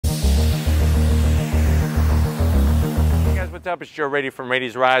What's up? It's Joe Rady from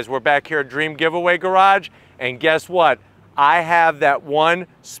Rady's Rise. We're back here at Dream Giveaway Garage, and guess what? I have that one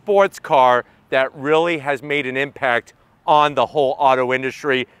sports car that really has made an impact on the whole auto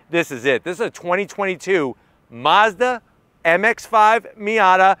industry. This is it. This is a 2022 Mazda MX-5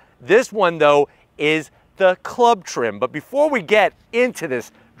 Miata. This one, though, is the club trim. But before we get into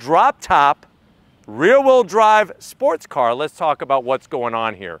this drop top, rear-wheel drive sports car, let's talk about what's going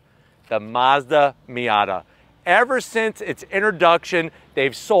on here. The Mazda Miata. Ever since its introduction,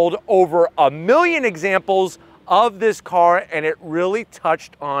 they've sold over 1 million examples of this car, and it really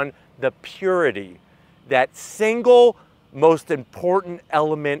touched on the purity, that single most important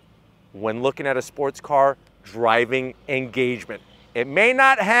element when looking at a sports car: driving engagement. It may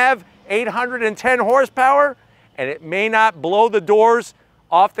not have 810 horsepower, and it may not blow the doors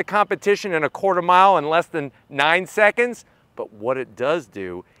off the competition in a quarter mile in less than 9 seconds, but what it does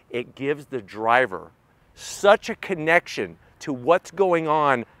do, it gives the driver such a connection to what's going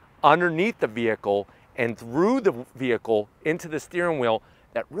on underneath the vehicle and through the vehicle into the steering wheel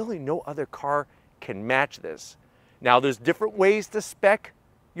that really no other car can match this. Now, there's different ways to spec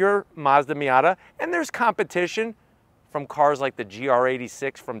your Mazda Miata, and there's competition from cars like the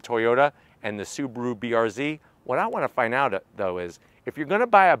GR86 from Toyota and the Subaru BRZ. What I want to find out, though, is if you're going to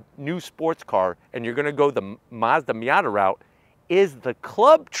buy a new sports car and you're going to go the Mazda Miata route, is the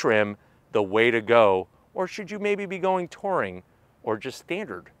club trim the way to go? Or should you maybe be going touring or just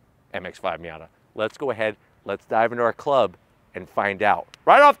standard MX-5 Miata? Let's go ahead, let's dive into our club and find out.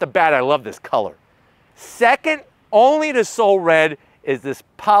 Right off the bat, I love this color. Second only to Soul Red is this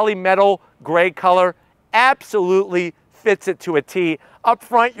polymetal gray color. Absolutely fits it to a T. Up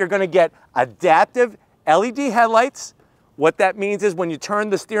front, you're gonna get adaptive LED headlights. What that means is when you turn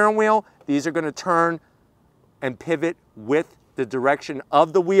the steering wheel, these are gonna turn and pivot with the direction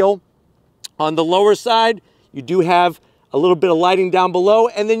of the wheel. On the lower side, you do have a little bit of lighting down below,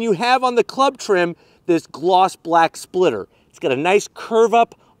 and then you have on the club trim this gloss black splitter. It's got a nice curve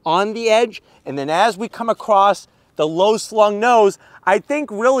up on the edge, and then as we come across the low slung nose, I think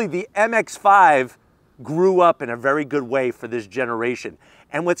really the MX-5 grew up in a very good way for this generation.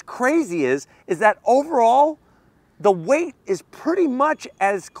 And what's crazy is that overall, the weight is pretty much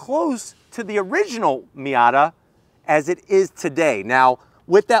as close to the original Miata as it is today. Now,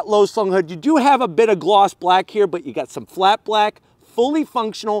 with that low slung hood, you do have a bit of gloss black here, but you got some flat black, fully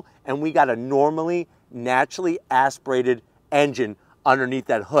functional, and we got a normally, naturally aspirated engine underneath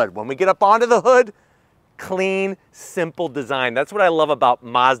that hood. When we get up onto the hood, clean, simple design. That's what I love about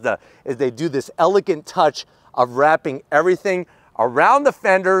Mazda, is they do this elegant touch of wrapping everything around the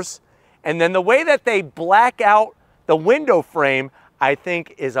fenders, and then the way that they black out the window frame, I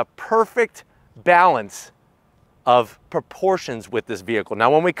think, is a perfect balance of proportions with this vehicle. Now,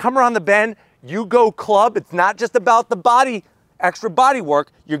 when we come around the bend, you go club. It's not just about the body, extra body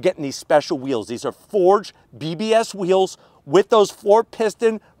work. You're getting these special wheels. These are forged BBS wheels with those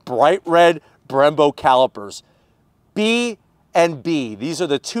 4-piston bright red Brembo calipers. B and B. These are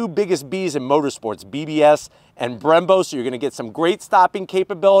the two biggest Bs in motorsports, BBS and Brembo. So you're going to get some great stopping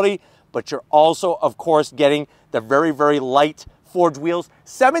capability, but you're also, of course, getting the very, very light forged wheels.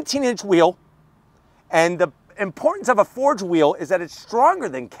 17-inch wheel, and the importance of a forged wheel is that it's stronger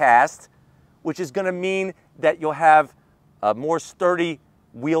than cast, which is going to mean that you'll have a more sturdy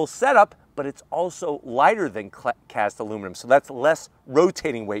wheel setup, but it's also lighter than cast aluminum, so that's less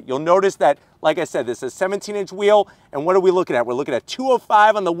rotating weight. You'll notice that, like I said, this is a 17-inch wheel, and what are we looking at? We're looking at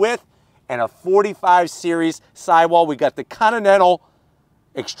 205 on the width and a 45 series sidewall. We got the Continental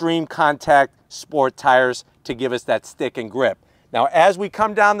Extreme Contact Sport tires to give us that stick and grip. Now, as we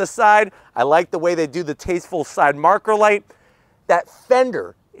come down the side, I like the way they do the tasteful side marker light. That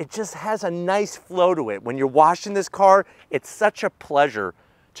fender, it just has a nice flow to it. When you're washing this car, it's such a pleasure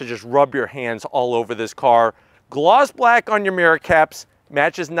to just rub your hands all over this car. Gloss black on your mirror caps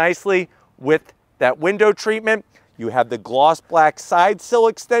matches nicely with that window treatment. You have the gloss black side sill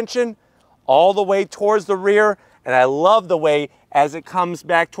extension all the way towards the rear. And I love the way, as it comes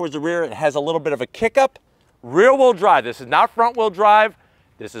back towards the rear, it has a little bit of a kick up. Rear wheel drive. This is not front wheel drive.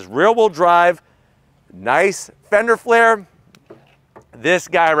 This is rear wheel drive. Nice fender flare. This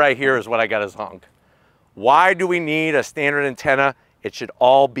guy right here is what I got as honk. Why do we need a standard antenna? It should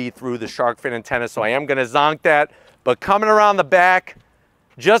all be through the shark fin antenna, so I am going to zonk that. But coming around the back,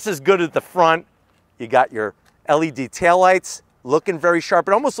 just as good as the front, you got your LED taillights looking very sharp.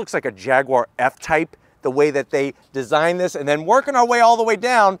 It almost looks like a Jaguar F-Type, the way that they designed this. And then working our way all the way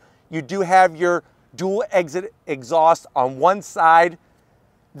down, you do have your dual exit exhaust on one side.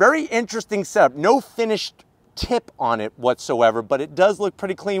 Very interesting setup. No finished tip on it whatsoever, but it does look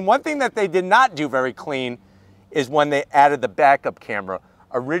pretty clean. One thing that they did not do very clean is when they added the backup camera.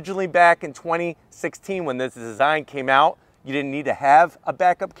 Originally back in 2016 when this design came out, you didn't need to have a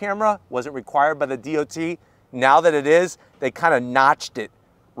backup camera, wasn't required by the DOT. Now that it is, they kind of notched it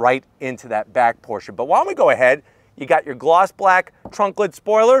right into that back portion. But why don't we go ahead, you got your gloss black trunk lid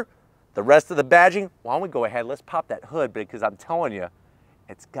spoiler, the rest of the badging, why don't we go ahead, let's pop that hood because I'm telling you,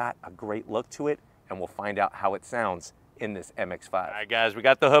 it's got a great look to it and we'll find out how it sounds in this MX-5. All right guys, we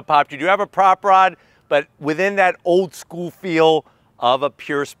got the hood popped. You do have a prop rod, but within that old school feel of a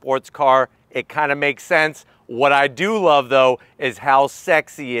pure sports car, it kind of makes sense. What I do love though is how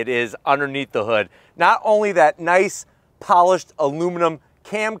sexy it is underneath the hood. Not only that nice polished aluminum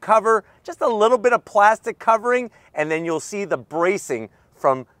cam cover, just a little bit of plastic covering, and then you'll see the bracing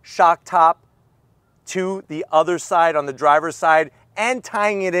from shock top to the other side on the driver's side and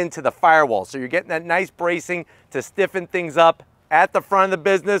tying it into the firewall. So you're getting that nice bracing to stiffen things up at the front of the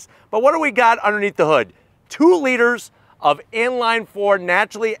business. But what do we got underneath the hood? 2 liters of inline 4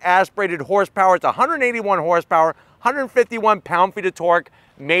 naturally aspirated horsepower. It's 181 horsepower, 151 pound-feet of torque,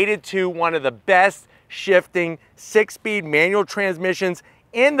 mated to one of the best shifting 6-speed manual transmissions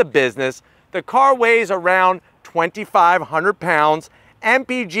in the business. The car weighs around 2,500 pounds.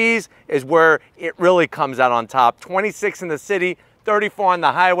 MPGs is where it really comes out on top. 26 in the city, 34 on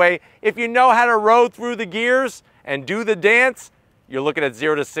the highway. If you know how to row through the gears and do the dance, you're looking at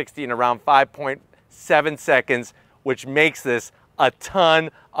 0 to 60 in around 5.7 seconds, which makes this a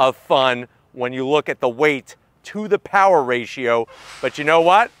ton of fun when you look at the weight to the power ratio. But you know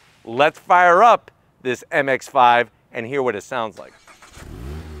what? Let's fire up this MX-5 and hear what it sounds like.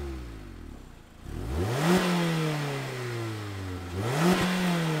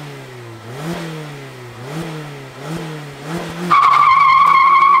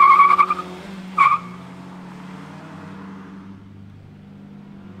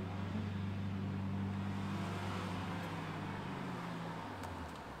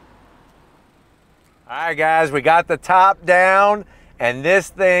 All right, guys, we got the top down, and this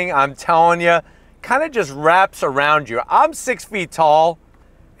thing, I'm telling you, kind of just wraps around you. I'm 6 feet tall,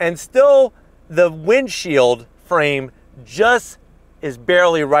 and still the windshield frame just is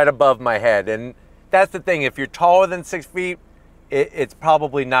barely right above my head. And that's the thing, if you're taller than 6 feet, it's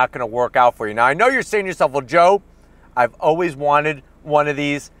probably not gonna work out for you. Now, I know you're saying to yourself, well, Joe, I've always wanted one of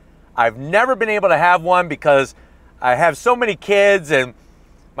these. I've never been able to have one because I have so many kids, and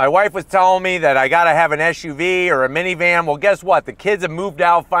my wife was telling me that I gotta have an SUV or a minivan. Well, guess what? The kids have moved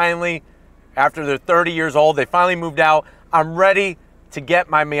out finally. After they're 30 years old, they finally moved out. I'm ready to get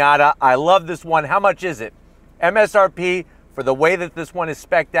my Miata. I love this one. How much is it? MSRP for the way that this one is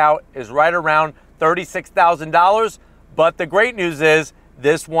spec'd out is right around $36,000. But the great news is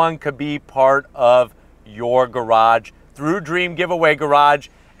this one could be part of your garage through Dream Giveaway Garage.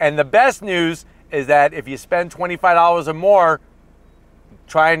 And the best news is that if you spend $25 or more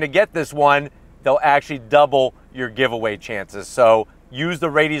trying to get this one, they'll actually double your giveaway chances. So use the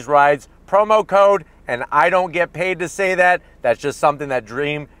Radies Rides promo code, and I don't get paid to say that. That's just something that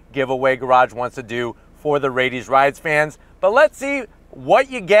Dream Giveaway Garage wants to do for the Radies Rides fans. But let's see what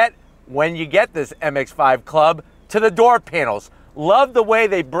you get when you get this MX-5 Club to the door panels. Love the way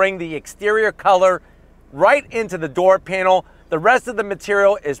they bring the exterior color right into the door panel. The rest of the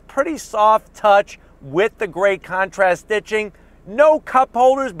material is pretty soft touch with the gray contrast stitching. No cup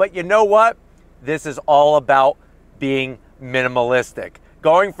holders, but you know what? This is all about being minimalistic.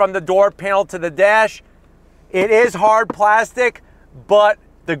 Going from the door panel to the dash, it is hard plastic, but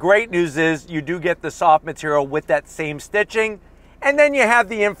the great news is you do get the soft material with that same stitching. And then you have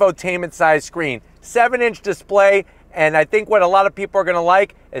the infotainment size screen, 7-inch display. And I think what a lot of people are gonna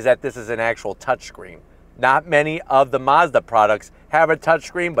like is that this is an actual touchscreen. Not many of the Mazda products have a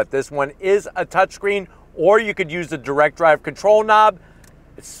touchscreen, but this one is a touchscreen. Or you could use the direct drive control knob.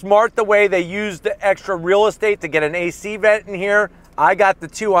 It's smart the way they use the extra real estate to get an AC vent in here. I got the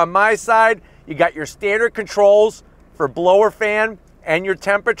 2 on my side. You got your standard controls for blower fan and your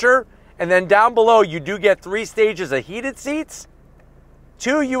temperature. And then down below, you do get 3 stages of heated seats,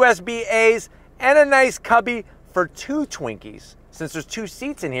 2 USB-As, and a nice cubby for 2 Twinkies. Since there's 2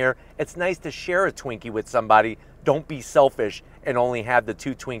 seats in here, it's nice to share a Twinkie with somebody. Don't be selfish and only have the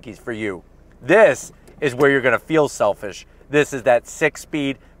 2 Twinkies for you. This is where you're gonna feel selfish. This is that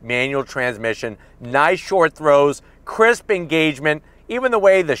 6-speed manual transmission, nice short throws, crisp engagement, even the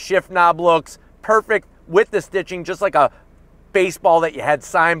way the shift knob looks, perfect with the stitching, just like a baseball that you had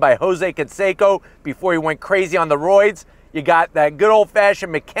signed by Jose Canseco before he went crazy on the roids. You got that good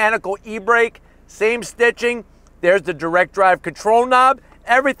old-fashioned mechanical e-brake, same stitching. There's the direct drive control knob.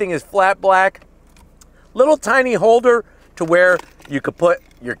 Everything is flat black. Little tiny holder to where you could put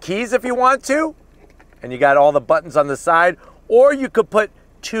your keys if you want to. and you got all the buttons on the side, or you could put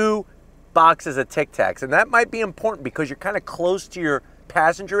 2 boxes of Tic Tacs, and that might be important because you're kind of close to your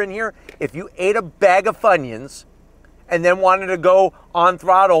passenger in here. If you ate a bag of Funyuns and then wanted to go on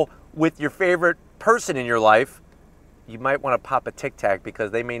throttle with your favorite person in your life, you might want to pop a Tic Tac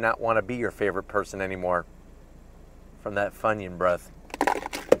because they may not want to be your favorite person anymore from that Funyun breath.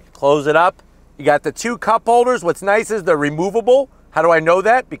 Close it up. You got the 2 cup holders. What's nice is they're removable. How do I know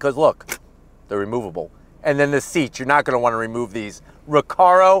that? Because look, they're removable. And then the seats, you're not going to want to remove these.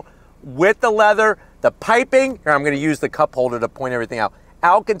 Recarro with the leather, the piping. Here, I'm going to use the cup holder to point everything out.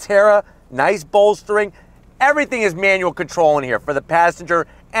 Alcantara, nice bolstering. Everything is manual control in here for the passenger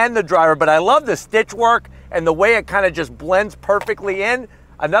and the driver, but I love the stitch work and the way it kind of just blends perfectly in.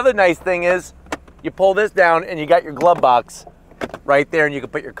 Another nice thing is you pull this down and you got your glove box right there, and you can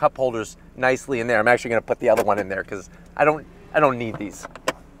put your cup holders nicely in there. I'm actually going to put the other one in there because I don't need these.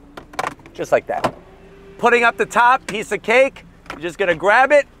 Just like that. Putting up the top, piece of cake. You're just going to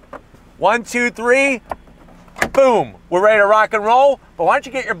grab it. 1, 2, 3. Boom. We're ready to rock and roll. But why don't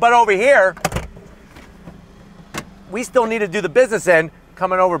you get your butt over here? We still need to do the business end,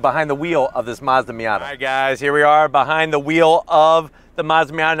 coming over behind the wheel of this Mazda Miata. All right, guys, here we are behind the wheel of the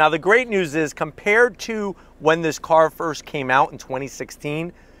Mazda Miata. Now, the great news is, compared to when this car first came out in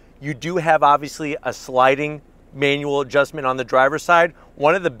 2016, you do have obviously a sliding manual adjustment on the driver's side.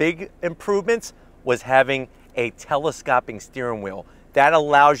 One of the big improvements was having a telescoping steering wheel. That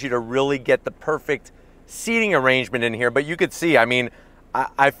allows you to really get the perfect seating arrangement in here. But you could see, I mean,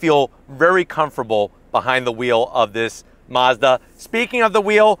 I feel very comfortable behind the wheel of this Mazda. Speaking of the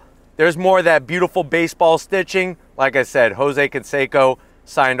wheel, there's more of that beautiful baseball stitching. Like I said, Jose Canseco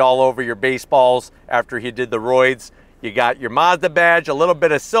signed all over your baseballs after he did the roids. You got your Mazda badge, a little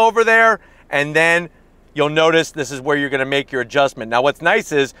bit of silver there, and then you'll notice this is where you're gonna make your adjustment. Now, what's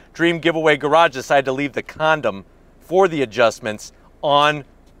nice is Dream Giveaway Garage decided to leave the condom for the adjustments on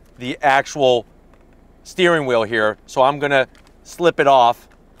the actual steering wheel here. So I'm gonna slip it off,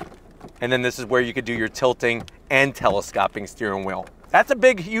 and then this is where you could do your tilting and telescoping steering wheel. That's a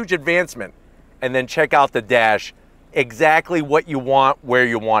big, huge advancement. And then check out the dash. Exactly what you want, where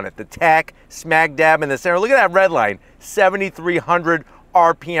you want it. The tack smack dab in the center. Look at that red line, 7,300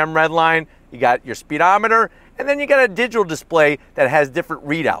 RPM red line. You got your speedometer, and then you got a digital display that has different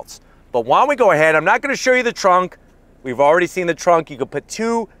readouts. But why don't we go ahead? I'm not going to show you the trunk. We've already seen the trunk. You could put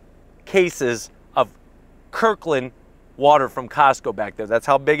 2 cases of Kirkland water from Costco back there. That's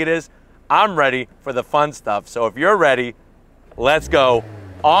how big it is. I'm ready for the fun stuff. So if you're ready, let's go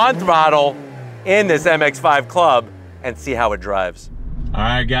on throttle in this MX-5 Club and see how it drives. All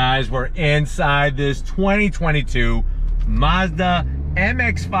right, guys, we're inside this 2022 Mazda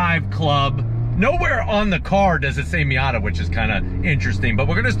MX-5 Club. Nowhere on the car does it say Miata, which is kind of interesting, but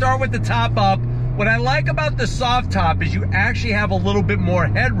we're gonna start with the top up. What I like about the soft top is you actually have a little bit more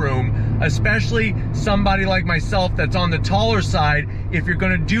headroom, especially somebody like myself that's on the taller side. If you're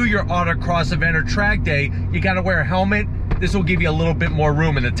gonna do your autocross event or track day, you gotta wear a helmet. This will give you a little bit more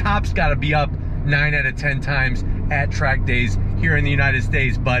room, and the top's gotta be up 9 out of 10 times at track days here in the United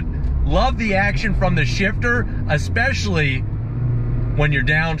States. But love the action from the shifter, especially when you're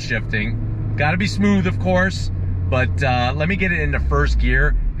downshifting. Gotta be smooth, of course, but let me get it into first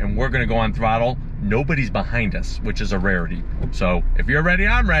gear and we're gonna go on throttle. Nobody's behind us, which is a rarity. So if you're ready,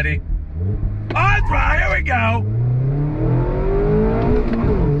 I'm ready. On throttle, here we go.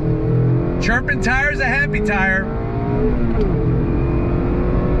 Chirping tire's a happy tire.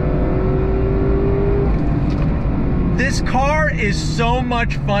 This car is so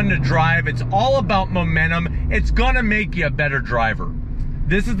much fun to drive. It's all about momentum. It's gonna make you a better driver.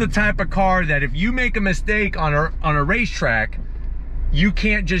 This is the type of car that if you make a mistake on a racetrack, you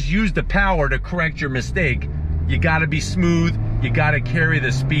can't just use the power to correct your mistake. You gotta be smooth, you gotta carry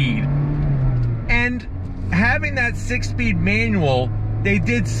the speed. And having that 6-speed manual, they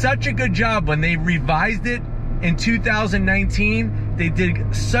did such a good job when they revised it in 2019. They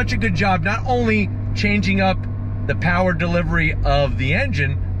did such a good job not only changing up the power delivery of the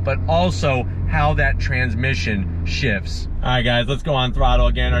engine, but also how that transmission shifts. All right, guys, let's go on throttle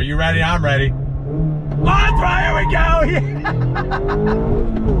again. Are you ready? I'm ready. On throttle, here we go. Yeah.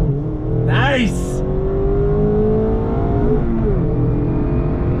 Nice.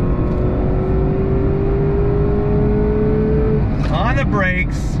 On the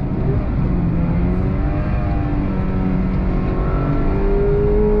brakes.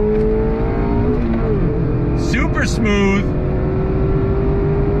 Super smooth.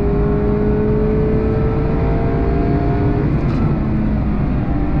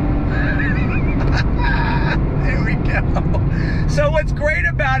 There we go. So what's great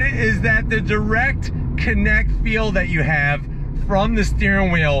about it is that the direct connect feel that you have from the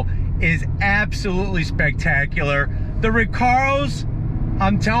steering wheel is absolutely spectacular. The Recarros,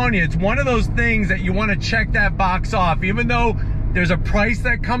 I'm telling you, it's one of those things that you want to check that box off. Even though there's a price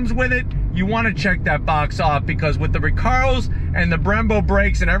that comes with it, you want to check that box off, because with the Recarros and the Brembo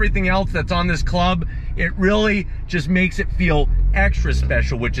brakes and everything else that's on this club, it really just makes it feel extra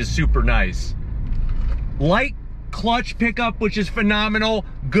special, which is super nice. Light clutch pickup, which is phenomenal,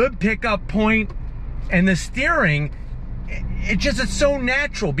 good pickup point, and the steering, it's so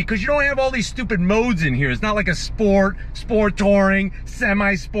natural because you don't have all these stupid modes in here. It's not like a sport, sport touring,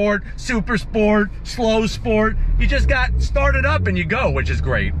 semi-sport, super sport, slow sport. You just got started up and you go, which is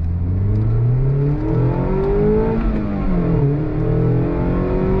great.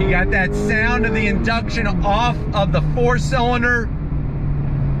 You got that sound of the induction off of the 4-cylinder.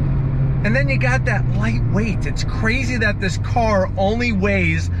 And then you got that lightweight. It's crazy that this car only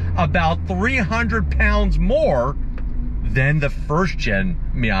weighs about 300 pounds more than the first gen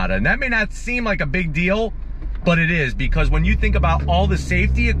Miata. And that may not seem like a big deal, but it is, because when you think about all the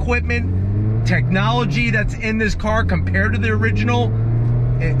safety equipment, technology that's in this car compared to the original,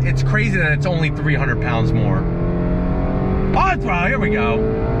 it's crazy that it's only 300 pounds more. Oh, throttle, here we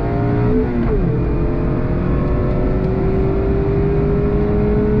go.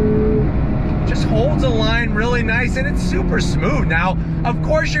 Holds the line really nice, and it's super smooth. Now, of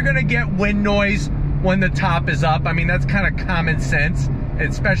course, you're gonna get wind noise when the top is up. I mean, that's kind of common sense,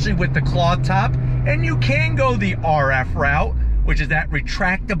 especially with the cloth top. And you can go the RF route, which is that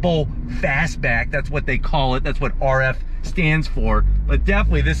retractable fastback. That's what they call it. That's what RF stands for. But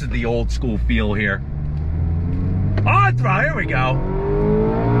definitely, this is the old school feel here. Oh, throttle, here we go.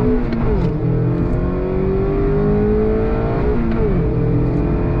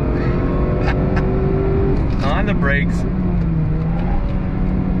 On the brakes.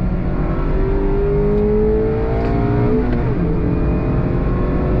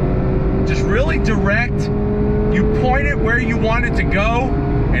 Just really direct. You point it where you want it to go,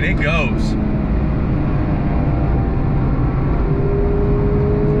 and it goes.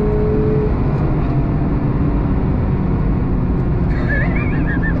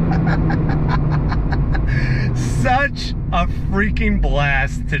 Such a freaking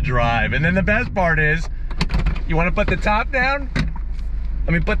blast to drive. And then the best part is, you want to put the top down?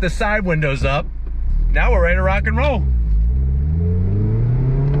 Let me put the side windows up. Now we're ready to rock and roll.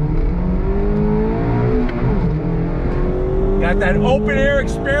 Got that open air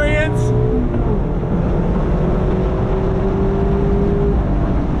experience.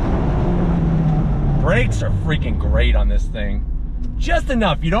 Brakes are freaking great on this thing. Just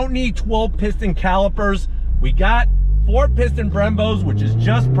enough. You don't need 12 piston calipers. We got 4 piston Brembos, which is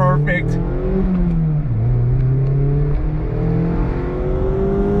just perfect.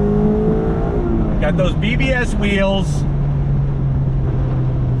 Got those BBS wheels.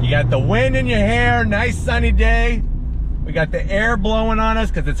 You got the wind in your hair, nice sunny day. We got the air blowing on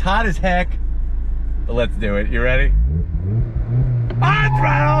us because it's hot as heck. So let's do it. You ready? Ah,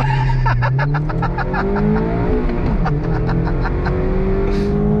 throttle!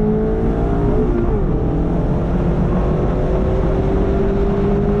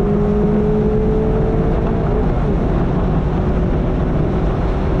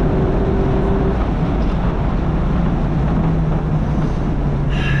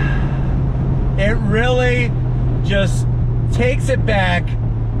 It really just takes it back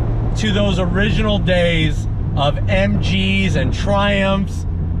to those original days of MGs and Triumphs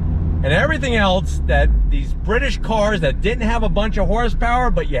and everything else, that these British cars that didn't have a bunch of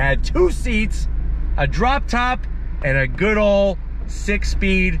horsepower, but you had 2 seats, a drop top, and a good old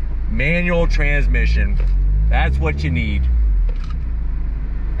 6-speed manual transmission. That's what you need.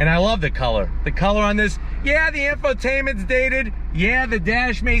 And I love the color. The color on this, yeah, the infotainment's dated. Yeah, the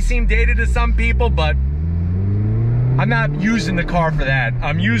dash may seem dated to some people, but I'm not using the car for that.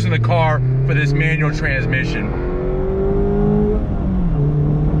 I'm using the car for this manual transmission.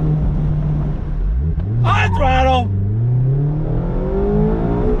 On throttle!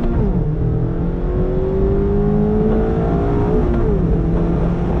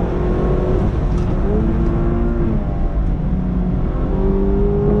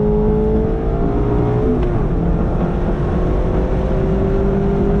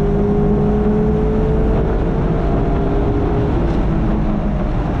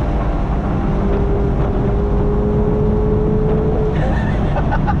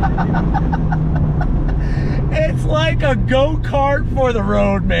 Like a go-kart for the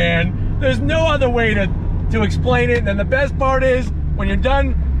road, man. There's no other way to explain it. And then the best part is, when you're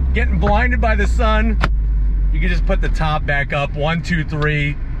done getting blinded by the sun, you can just put the top back up, 1, 2,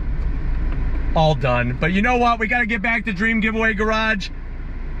 3, all done. But you know what? We got to get back to Dream Giveaway Garage.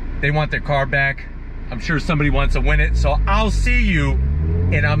 They want their car back. I'm sure somebody wants to win it. So I'll see you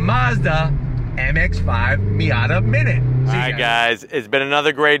in a Mazda MX-5 Miata Minute. All right, guys. It's been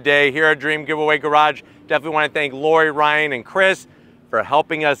another great day here at Dream Giveaway Garage. Definitely want to thank Lori, Ryan, and Chris for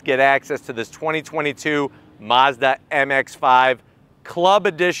helping us get access to this 2022 Mazda MX-5 Club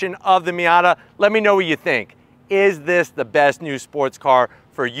Edition of the Miata. Let me know what you think. Is this the best new sports car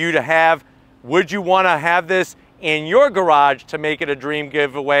for you to have? Would you want to have this in your garage to make it a Dream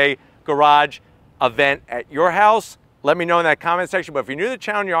Giveaway Garage event at your house? Let me know in that comment section. But if you're new to the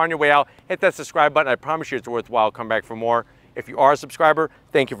channel and you're on your way out, hit that subscribe button. I promise you it's worthwhile. Come back for more. If you are a subscriber,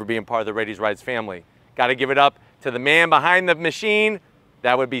 thank you for being part of the Radies Rides family. Got to give it up to the man behind the machine.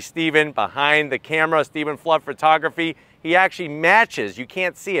 That would be Steven behind the camera, Steven Flood Photography. He actually matches, you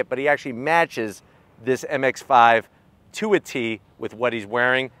can't see it, but he actually matches this MX-5 to a T with what he's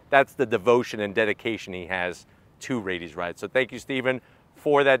wearing. That's the devotion and dedication he has to Radies Rides. So thank you, Steven,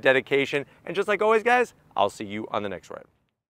 for that dedication. And just like always, guys, I'll see you on the next ride.